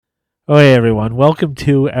Oh, hey everyone, welcome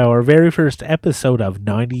to our very first episode of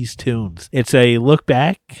 90's Tunes. It's a look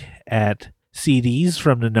back at CDs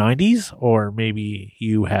from the 90s, or maybe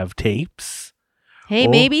you have tapes. Hey, Oh.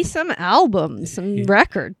 maybe some albums, some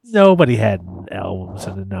records. Nobody had albums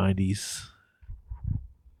in the 90s.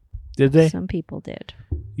 Did they? Some people did.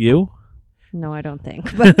 You? No, I don't think.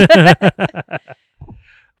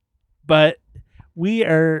 But we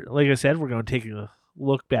are, like I said, we're going to take a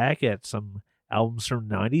look back at some albums from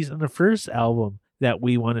the 90s. And the first album that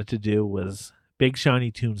we wanted to do was Big Shiny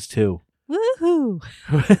Tunes 2. Woohoo!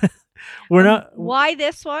 We're not. Why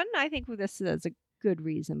this one? I think this is a good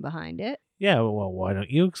reason behind it. Yeah, well, why don't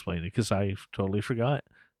you explain it? Because I totally forgot.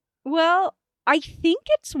 Well, I think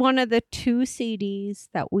it's one of the two CDs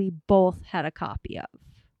that we both had a copy of.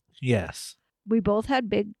 Yes. We both had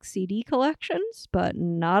big CD collections, but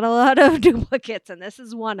not a lot of duplicates, and this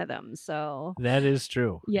is one of them. So That is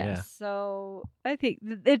true. yes, Yeah. so I think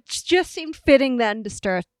it just seemed fitting then to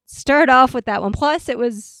start off with that one. Plus, it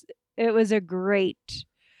was a great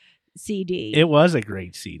CD. It was a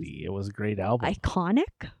great CD. It was a great album.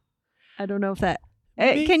 Iconic. I don't know if that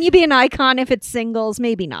Maybe. can you be an icon if it's singles?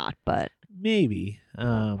 Maybe not, but Maybe.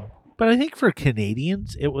 But I think for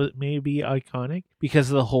Canadians, it was maybe iconic because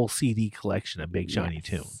of the whole CD collection of Big Shiny yes,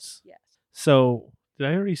 Tunes. Yes. So, did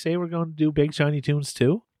I already say we're going to do Big Shiny Tunes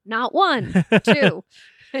 2? Not one, two.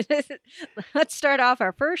 Let's start off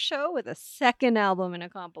our first show with a second album in a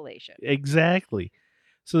compilation. Exactly.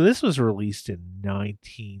 So this was released in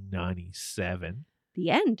 1997. The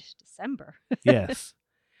end, December. Yes.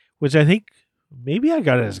 Which I think maybe I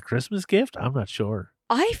got it as a Christmas gift. I'm not sure.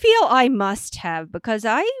 I feel I must have because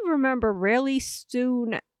I remember really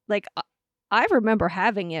soon, like I remember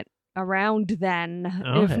having it around then,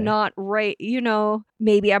 Okay. if not right,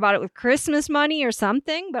 maybe I bought it with Christmas money or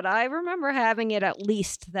something, but I remember having it at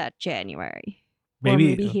least that January. Maybe, or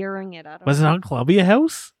maybe hearing it. I don't Was it know. on Columbia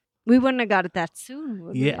House? We wouldn't have got it that soon,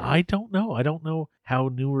 would we? Yeah, I don't know. I don't know how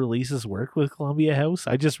new releases work with Columbia House.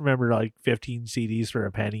 I just remember like 15 CDs for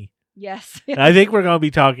a penny. Yes. And I think we're going to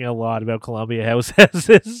be talking a lot about Columbia House as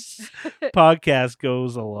this podcast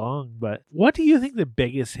goes along. But what do you think the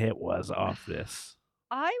biggest hit was off this?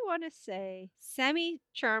 I want to say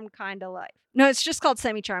Semi-Charmed Kind of Life. No, it's just called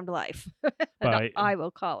Semi-Charmed Life. I will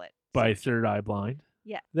call it. By Third Eye Blind?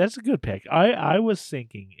 Yeah. That's a good pick. I was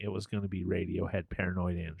thinking it was going to be Radiohead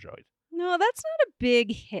Paranoid Android. No, that's not a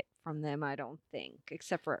big hit from them, I don't think,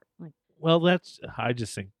 except for like. Well,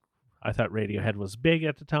 I thought Radiohead was big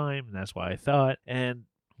at the time, and that's why I thought. And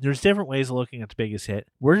there's different ways of looking at the biggest hit.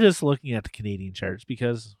 We're just looking at the Canadian charts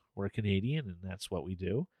because we're Canadian, and that's what we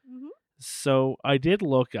do. Mm-hmm. So I did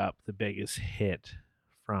look up the biggest hit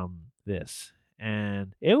from this,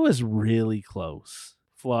 and it was really close.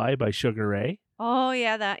 Fly by Sugar Ray. Oh,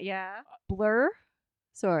 yeah, Blur?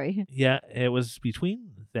 Sorry. Yeah, it was between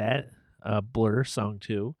that, Blur Song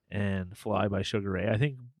 2, and Fly by Sugar Ray. I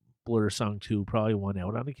think Blur Song 2 probably won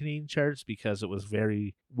out on the Canadian charts because it was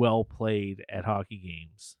very well played at hockey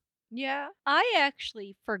games. Yeah. I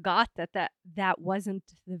actually forgot that wasn't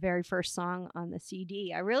the very first song on the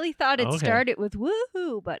CD. I really thought it started with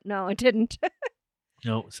woohoo, but no, it didn't.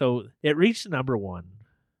 No, so it reached the number one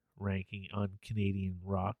ranking on Canadian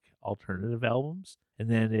rock alternative albums, and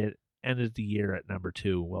then it ended the year at number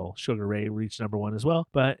 2. Well, Sugar Ray reached number 1 as well,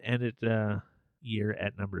 but ended the year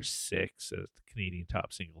at number 6 at the Canadian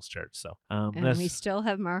top singles chart. So, and we still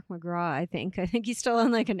have Mark McGraw. I think he's still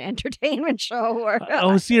on like an entertainment show. Or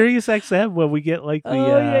Sirius XM. When we get like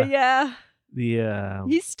the yeah, the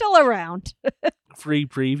he's still around. free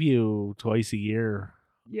preview twice a year.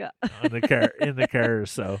 Yeah, on the car in the car.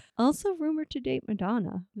 So also rumored to date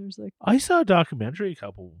Madonna. There's like I saw a documentary a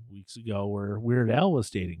couple weeks ago where Weird Al was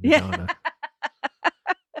dating Madonna.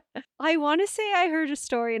 I want to say I heard a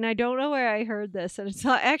story, and I don't know where I heard this, and it's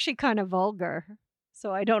not actually kind of vulgar,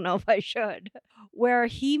 so I don't know if I should, where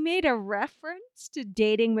he made a reference to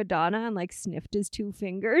dating Madonna and like sniffed his 2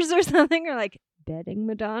 fingers or something, or like bedding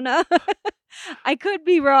Madonna. I could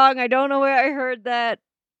be wrong. I don't know where I heard that.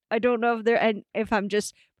 I don't know if I'm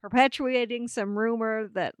just perpetuating some rumor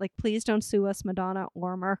that like, please don't sue us, Madonna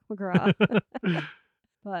or Mark McGraw.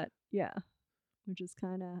 But yeah. Which is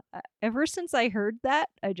kind of ever since I heard that,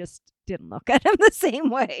 I just didn't look at him the same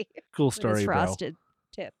way. Cool With story, his bro. frosted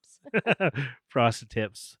tips. Frosted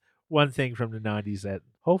tips. One thing from the 90s that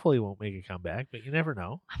hopefully won't make a comeback, but you never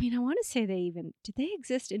know. I mean, I want to say did they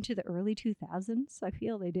exist into the early 2000s? I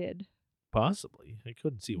feel they did. Possibly. I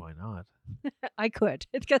couldn't see why not. I could,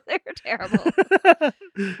 because they were terrible.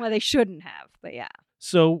 Well, they shouldn't have, but yeah.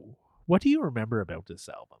 So, what do you remember about this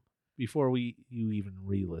album? before you even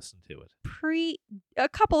re-listen to it? A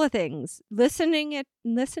couple of things. Listening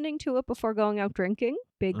to it before going out drinking,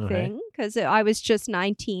 big Okay. thing, because I was just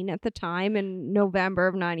 19 at the time in November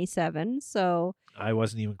of 97. So I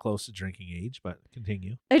wasn't even close to drinking age, but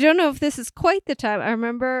continue. I don't know if this is quite the time. I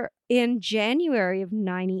remember in January of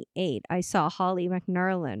 98, I saw Holly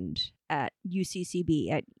McNerland at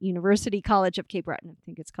UCCB at University College of Cape Breton, I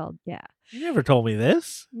think it's called. Yeah. You never told me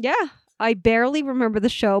this. Yeah. I barely remember the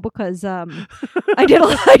show because I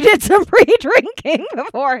did some pre-drinking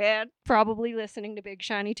beforehand, probably listening to Big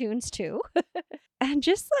Shiny Tunes too. And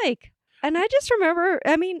I just remember,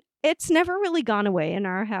 I mean, it's never really gone away in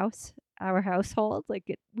our household.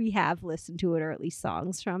 We have listened to it, or at least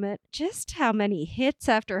songs from it. Just how many hits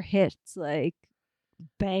after hits, like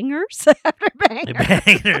bangers after bangers.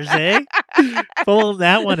 Bangers, eh? Pull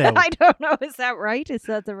that one out. I don't know. Is that right? Is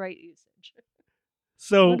that the right usage?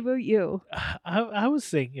 So, what about you? I was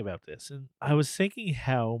thinking about this, and I was thinking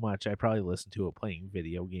how much I probably listened to it playing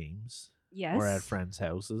video games Yes. or at friends'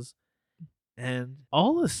 houses. And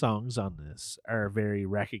all the songs on this are very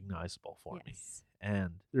recognizable for me. Yes.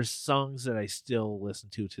 And there's songs that I still listen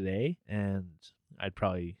to today, and I'd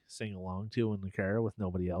probably sing along to in the car with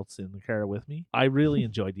nobody else in the car with me. I really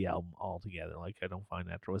enjoyed the album altogether. Like, I don't find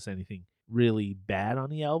that there was anything really bad on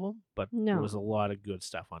the album, but there No. was a lot of good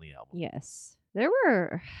stuff on the album. Yes. There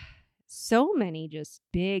were so many just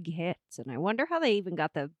big hits, and I wonder how they even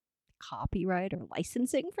got the copyright or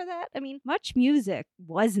licensing for that. I mean, Much Music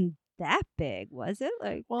wasn't that big, was it?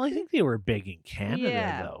 Well, I think they were big in Canada,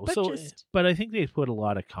 Yeah, though. but But I think they put a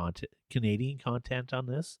lot of Canadian content on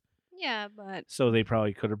this, yeah, but so they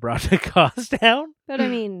probably could have brought the cost down. I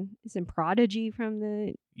mean, isn't Prodigy from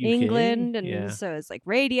the UK, England, and yeah. so it's like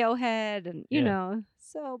Radiohead, and you Yeah. know.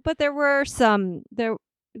 So, but there were some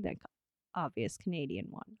like obvious Canadian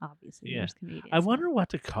one. Obviously, Yeah. there's Canadian. I wonder what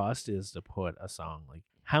the cost is to put a song, like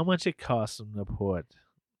how much it costs them to put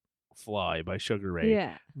Fly by Sugar Ray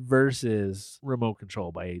Yeah. versus Remote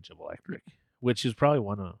Control by Age of Electric, which is probably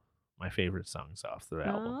one of my favorite songs off the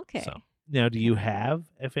album. Okay. So, now, do you have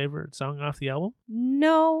a favorite song off the album?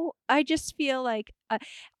 No, I just feel like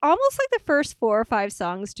almost like the first 4 or 5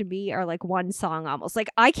 songs to me are like one song almost. Like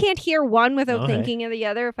I can't hear one without Okay. thinking of the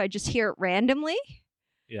other if I just hear it randomly.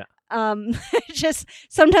 Yeah. Just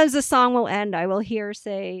sometimes the song will end. I will hear,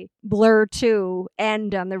 say, Blur 2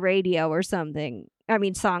 end on the radio or something. I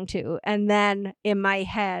mean, song 2. And then in my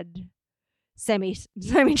head,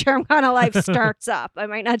 Semi-Charmed Kind of Life starts up. I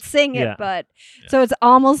might not sing it, Yeah. but Yeah. so it's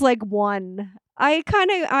almost like one. I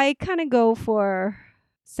kind of go for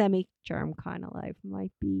Semi-Charmed Kind of Life.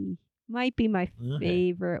 Might be my Okay.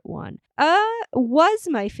 favorite one. Was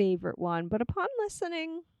my favorite one, but upon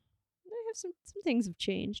listening, I have some things have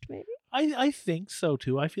changed. Maybe. I think so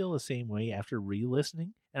too. I feel the same way after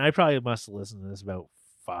re-listening, and I probably must have listened to this about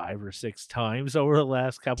 5 or 6 times over the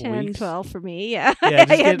last couple 10, weeks. 12 for me. Yeah. Yeah, I just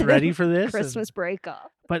had getting the ready for this. Christmas break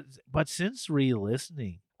off. But since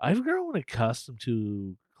re-listening, I've grown accustomed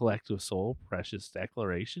to Collective Soul, Precious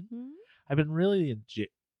Declaration. I've been really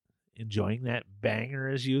enjoying that banger,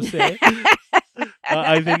 as you say.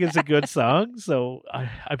 I think it's a good song, so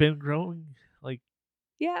I've been growing, like,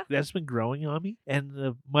 Yeah. that's been growing on me.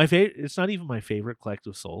 And my favorite, it's not even my favorite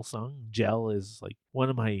Collective Soul song. Gel is like one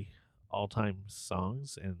of my all-time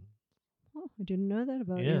songs, and Oh, I didn't know that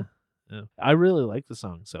about yeah, you. yeah, I really like the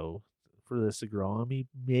song. So for this to grow on me,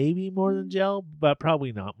 maybe more than Gel, but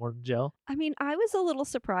probably not more than Gel. I mean, I was a little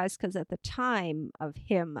surprised because at the time of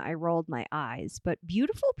him, I rolled my eyes, but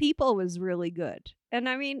Beautiful People was really good. And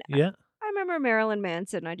I mean, Yeah, I remember Marilyn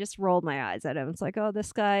Manson. I just rolled my eyes at him. It's like, oh,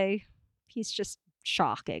 this guy, he's just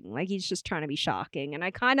shocking. Like he's just trying to be shocking. And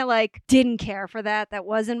I kind of like didn't care for that. That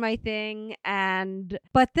wasn't my thing.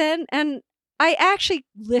 But then I actually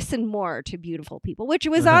listened more to Beautiful People, which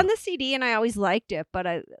was on the CD and I always liked it. But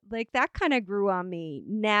I like that kind of grew on me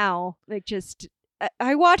now. Like just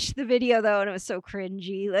I watched the video though and it was so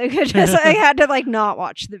cringy. Like I had to like not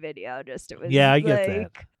watch the video. Just it was Yeah, I get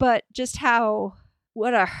that. But just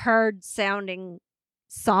what a hard sounding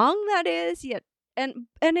song that is, yet and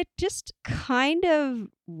it just kind of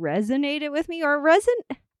resonated with me, or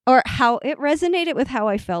how it resonated with how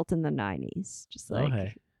I felt in the 90s. Just like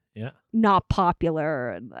okay, yeah, not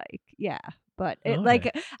popular and like but it Okay.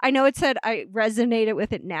 like I know it said I resonated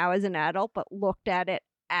with it now as an adult, but looked at it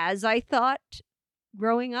as I thought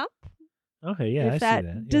growing up. okay, yeah, I If see that.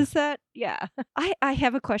 Yeah. does that I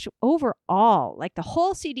have a question overall, like the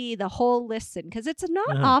whole CD, the whole listen, because it's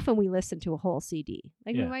not often we listen to a whole CD.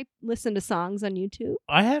 Like we Yeah. might listen to songs on YouTube.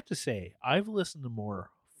 I have to say, I've listened to more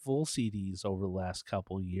full CDs over the last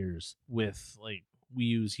couple years with, like, we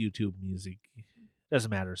use YouTube Music doesn't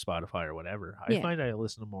matter Spotify or whatever. I Yeah. find I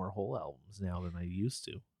listen to more whole albums now than I used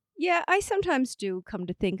to. Yeah, I sometimes do come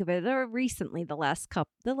to think of it. Or recently, the last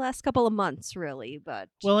couple of months, really. But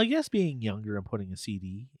Well, I guess being younger and putting a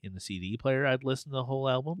CD in the CD player, I'd listen to the whole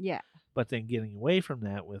album. yeah, But then getting away from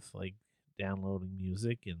that with like downloading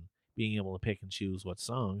music and being able to pick and choose what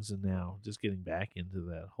songs, and now just getting back into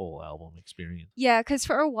that whole album experience. yeah. Because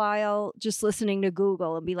for a while, just listening to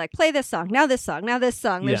Google and be like, play this song, now this song, now this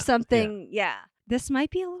song. There's Yeah, something. Yeah. This might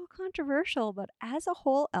be a little controversial, but as a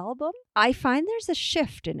whole album, I find there's a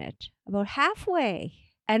shift in it about halfway,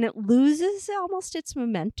 and it loses almost its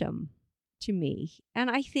momentum to me. And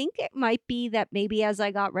I think it might be that maybe as I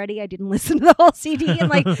got ready, I didn't listen to the whole CD, and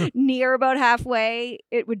like near about halfway,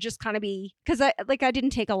 it would just kind of be because I didn't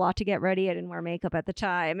take a lot to get ready. I didn't wear makeup at the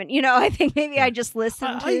time, and I think maybe I just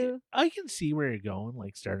listened to. I can see where you're going,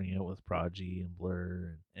 like starting out with Prodigy and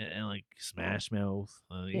Blur and like Smash Mouth.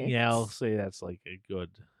 Yeah, I'll say that's like a good.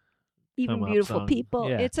 Even Beautiful song. People.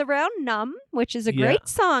 Yeah. It's around Numb, which is a great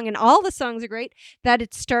song, and all the songs are great, that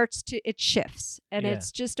it shifts, and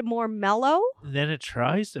it's just a more mellow. And then it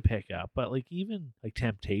tries to pick up, but like even like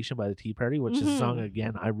Temptation by the Tea Party, which is a song,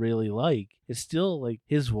 again, I really like, it's still like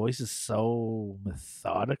his voice is so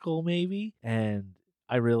methodical maybe, and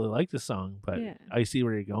I really like the song, but I see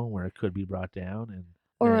where you're going, where it could be brought down. And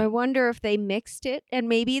or I wonder if they mixed it, and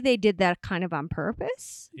maybe they did that kind of on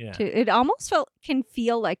purpose. Yeah. It almost can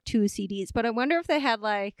feel like two CDs, but I wonder if they had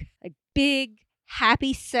like a big,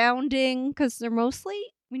 happy sounding, because they're mostly,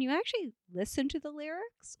 when you actually listen to the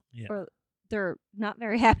lyrics, or they're not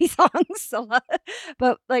very happy songs,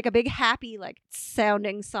 but like a big, happy, like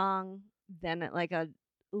sounding song, then like a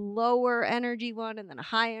lower energy one, and then a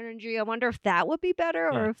high energy. I wonder if that would be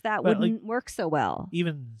better, or if that wouldn't work so well.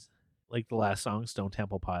 Even like the last song, Stone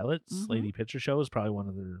Temple Pilots, Lady Picture Show, is probably one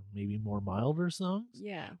of their maybe more milder songs.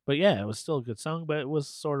 Yeah. But yeah, it was still a good song, but it was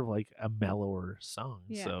sort of like a mellower song.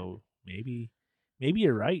 Yeah. So maybe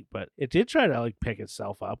you're right, but it did try to like pick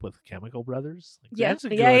itself up with Chemical Brothers. Like, that's a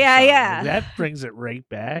good song. Like, that brings it right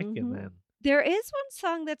back. And then there is one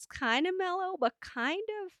song that's kind of mellow, but kind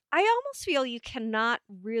of, I almost feel you cannot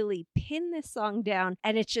really pin this song down,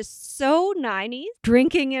 and it's just so 90s.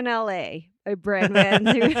 Drinking in LA by Brand Van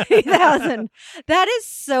 3000. That is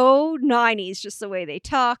so 90s, just the way they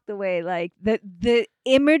talk, the way like the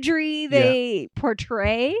imagery they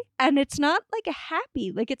portray. And it's not like a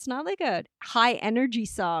happy, like it's not like a high energy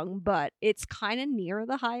song, but it's kind of near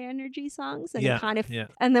the high energy songs. And it kind of,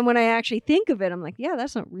 and then when I actually think of it, I'm like, yeah,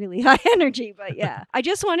 that's not really high energy, but yeah. I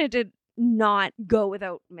just wanted to not go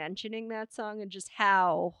without mentioning that song, and just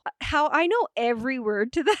how I know every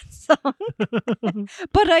word to that song,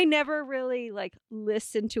 but I never really like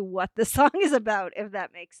listen to what the song is about, if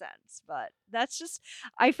that makes sense. But that's just,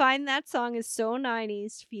 I find that song is so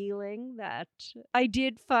 90s feeling that I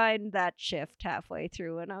did find that shift halfway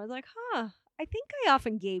through, and I was like, I think I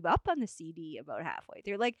often gave up on the CD about halfway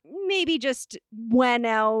through. Like maybe just went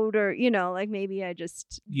out, or like maybe I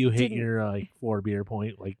just hit your like 4 beer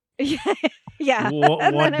point, like yeah,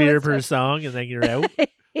 one beer per song, and then you're out.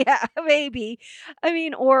 Yeah, maybe. I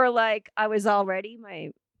mean, or like I was already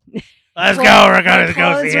let's go. We're gonna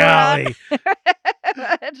go see Ollie.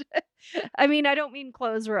 I mean, I don't mean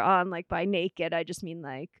clothes were on like by naked. I just mean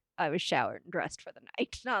like I was showered and dressed for the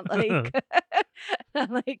night. Not like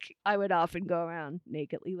not like I would often go around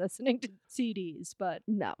nakedly listening to CDs, but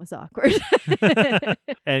that was awkward.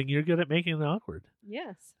 And you're good at making it awkward.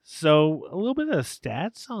 Yes. So a little bit of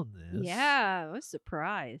stats on this. Yeah, I was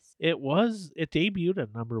surprised. It debuted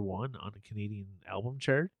at number 1 on the Canadian album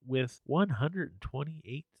chart with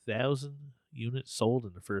 128,000 units sold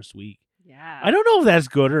in the first week. Yeah. I don't know if that's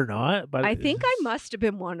good or not, but I think I must have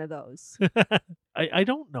been one of those. I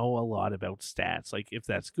don't know a lot about stats, like if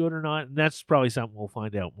that's good or not, and that's probably something we'll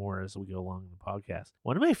find out more as we go along in the podcast.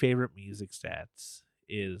 One of my favorite music stats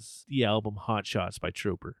is the album Hot Shots by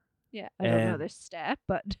Trooper. Yeah, I don't know this stat,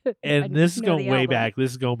 but and this is going way back.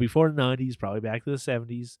 This is going before the 90s, probably back to the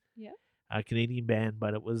 70s. Yeah. A Canadian band,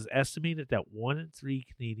 but it was estimated that 1 in 3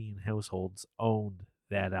 Canadian households owned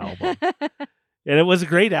that album. And it was a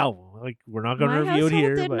great album. Like, we're not going to review it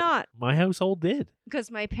here, but not. My household did. Because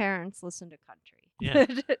my parents listened to country. Yeah.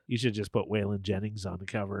 You should just put Waylon Jennings on the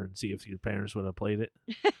cover and see if your parents would have played it.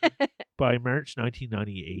 By March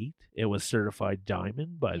 1998, it was certified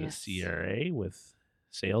diamond by the CRA with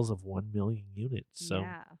sales of 1 million units. So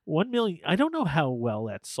 1 million, I don't know how well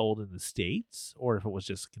that's sold in the States or if it was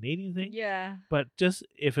just a Canadian thing. Yeah. But just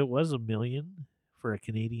if it was 1 million for a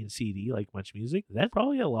Canadian CD like Much Music, that's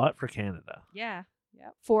probably a lot for Canada. Yeah. Yeah.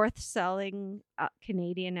 4th selling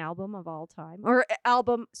Canadian album of all time, or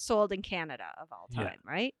album sold in Canada of all time,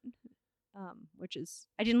 right? which is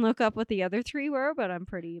I didn't look up what the other 3 were, but I'm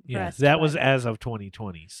pretty Yes, impressed. that by was them. as of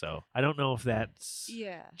 2020. So I don't know if that's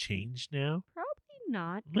Yeah. changed now. Probably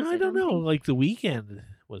not. No, 'Cause I don't know. think, Like The Weeknd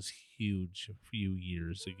was huge a few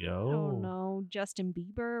years ago. I don't know Justin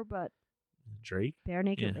Bieber, but Drake. Bare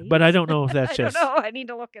Naked Yeah, Ladies. but I don't know if that's I just. don't know. I need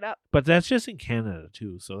to look it up. But that's just in Canada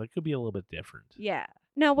too, so that could be a little bit different. Yeah.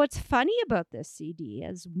 Now, what's funny about this CD,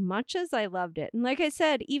 as much as I loved it, and like I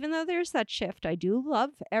said, even though there's that shift, I do love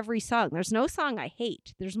every song. There's no song I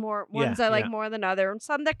hate. There's more ones I like more than other, and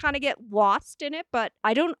some that kind of get lost in it. But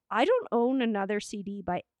I don't own another CD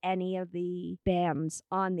by any of the bands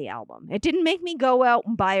on the album. It didn't make me go out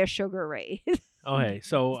and buy a Sugar Ray Okay,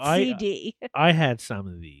 so CD. I had some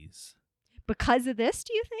of these. Because of this,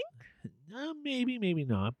 do you think? Maybe, maybe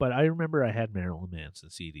not. But I remember I had Marilyn Manson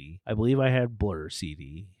CD. I believe I had Blur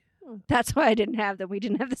CD. That's why I didn't have them. We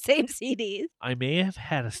didn't have the same CDs. I may have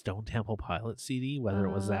had a Stone Temple Pilots CD, whether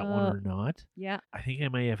it was that one or not. Yeah. I think I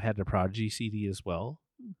may have had the Prodigy CD as well.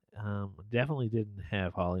 Definitely didn't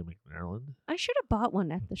have Holly McNarland. I should have bought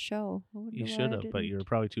one at the show. You should have, but you were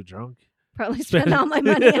probably too drunk. Probably spent all my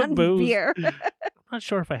money on beer. I'm not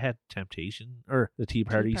sure if I had Temptation or the Tea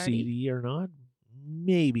Party CD or not.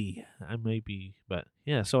 Maybe. I might be. But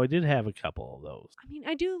yeah, so I did have a couple of those. I mean,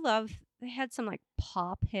 I do love, they had some like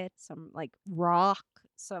pop hits, some like rock,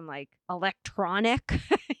 some like electronic,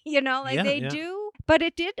 they do. But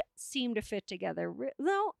it did seem to fit together.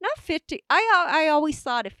 No, not fit. I always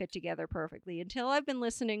thought it fit together perfectly until I've been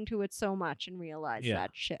listening to it so much and realized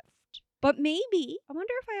that shift. But maybe, I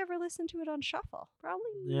wonder if I ever listened to it on shuffle.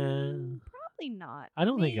 Probably not. I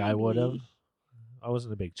don't think I would have. I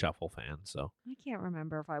wasn't a big Shuffle fan, so. I can't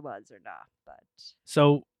remember if I was or not, but.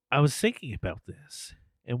 So I was thinking about this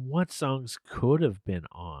and what songs could have been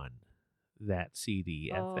on that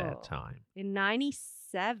CD at that time. In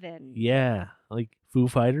 97. Yeah, like Foo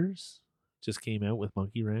Fighters just came out with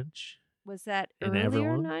Monkey Wrench. Was that and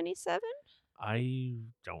earlier 97? I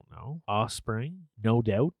don't know. Offspring, No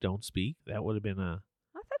Doubt, Don't Speak. That would have been a.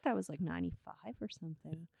 I thought that was like 95 or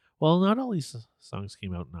something. Well, not all these songs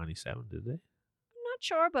came out in 97, did they? I'm not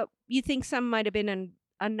sure, but you think some might have been in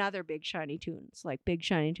another Big Shiny Tunes, like Big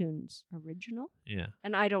Shiny Tunes original? Yeah.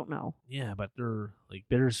 And I don't know. Yeah, but they're like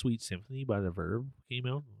Bittersweet Symphony by The Verb came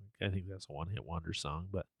out. I think that's a one-hit wonder song,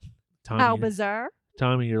 but How Bizarre?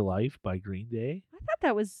 Time of Your Life by Green Day. I thought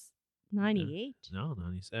that was 98. No,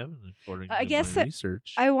 97, according I to guess my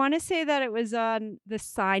research. I want to say that it was on the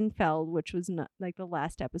Seinfeld, which was not like the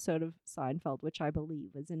last episode of Seinfeld, which I believe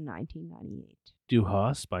was in 1998. Du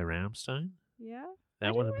Hast by Rammstein. Yeah. That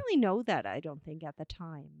I didn't really know that, I don't think, at the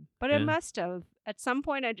time. But it must have. At some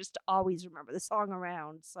point, I just always remember the song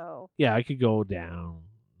around, so. Yeah, I could go down.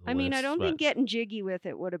 I mean, I don't think Getting Jiggy With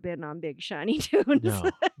It would have been on Big Shiny Tunes. No,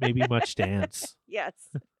 maybe Much Dance. Yes.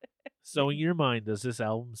 So in your mind, does this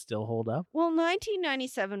album still hold up? Well,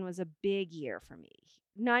 1997 was a big year for me.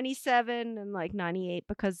 97 and like 98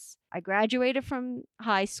 because I graduated from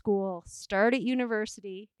high school, started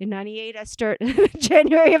university. In 98,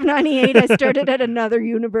 January of 98, I started at another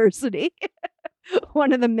university.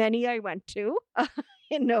 One of the many I went to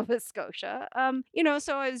in Nova Scotia.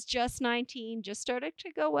 So I was just 19, just started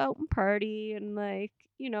to go out and party and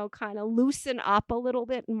kind of loosen up a little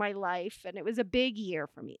bit in my life. And it was a big year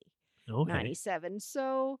for me. Okay. 97.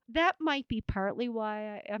 So that might be partly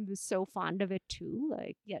why I'm so fond of it too.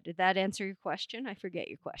 Did that answer your question? I forget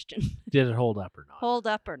your question. Did it hold up or not? Hold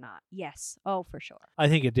up or not? Yes. Oh, for sure. I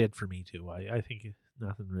think it did for me too. I think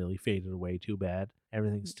nothing really faded away too bad.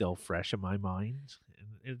 Everything's still fresh in my mind.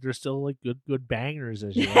 And there's still like good bangers,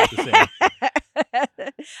 as you like to say.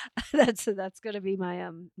 That's gonna be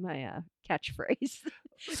my catchphrase.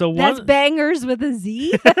 So that's bangers with a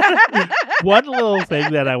Z. One little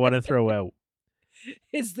thing that I want to throw out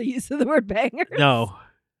is the use of the word bangers. No,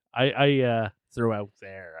 I threw out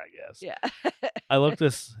there, I guess. Yeah. I looked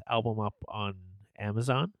this album up on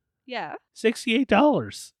Amazon. Yeah.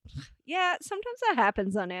 $68. Yeah, sometimes that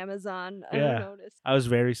happens on Amazon. I've noticed. I was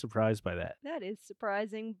very surprised by that. That is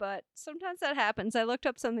surprising, but sometimes that happens. I looked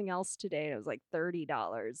up something else today and it was like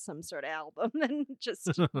 $30, some sort of album. And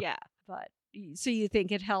just, yeah. But, so you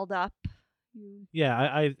think it held up? Yeah,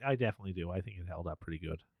 I definitely do. I think it held up pretty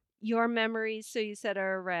good. Your memories, so you said,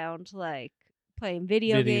 are around like playing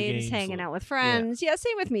video games, hanging out with friends. Yeah,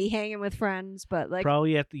 same with me, hanging with friends, but like.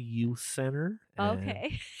 Probably at the youth center.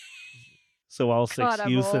 Okay. So all six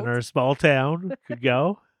youth in our small town could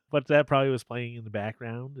go. But that probably was playing in the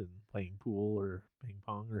background and playing pool or ping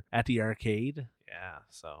pong or at the arcade. Yeah,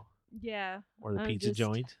 so. Yeah. Or the pizza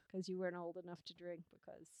joint. Because you weren't old enough to drink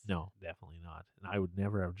because. No, definitely not. And I would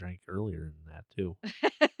never have drank earlier than that, too.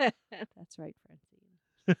 That's right, Francine.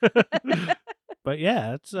 But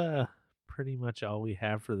yeah, that's pretty much all we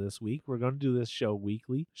have for this week. We're going to do this show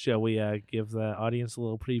weekly. Shall we give the audience a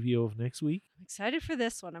little preview of next week? I'm excited for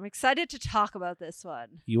this one. I'm excited to talk about this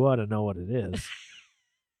one. You ought to know what it is.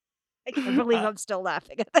 I can't believe I'm still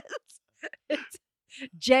laughing at this. It's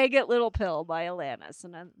Jagged Little Pill by Alanis.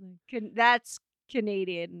 And that's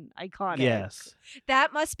Canadian iconic. Yes.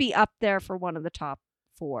 That must be up there for one of the top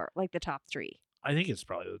 4, like the top 3. I think it's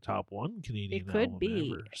probably the top 1 Canadian It could album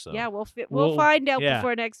be. ever. So. Yeah, we'll find out yeah.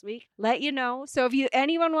 before next week. Let you know. So if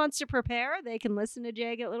anyone wants to prepare, they can listen to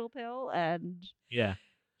Jagged Little Pill and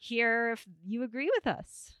hear if you agree with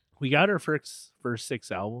us. We got our first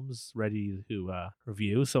 6 albums ready to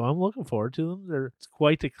review, so I'm looking forward to them. It's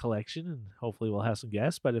quite a collection, and hopefully we'll have some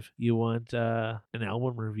guests. But if you want an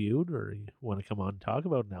album reviewed or you want to come on and talk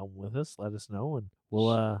about an album with us, let us know. And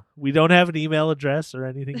we'll we don't have an email address or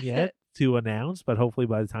anything yet to announce, but hopefully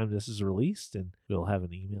by the time this is released, and we'll have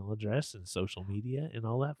an email address and social media and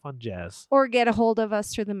all that fun jazz. Or get a hold of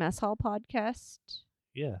us through the Mess Hall Podcast.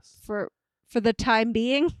 Yes. For the time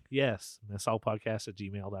being? Yes.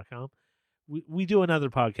 messhallpodcast@gmail.com. We do another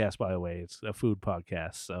podcast, by the way. It's a food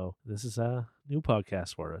podcast. So this is a new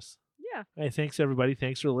podcast for us. Yeah. Hey, thanks, everybody.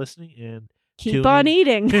 Thanks for listening. And keep on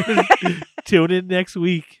eating. Tune in next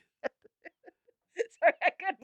week.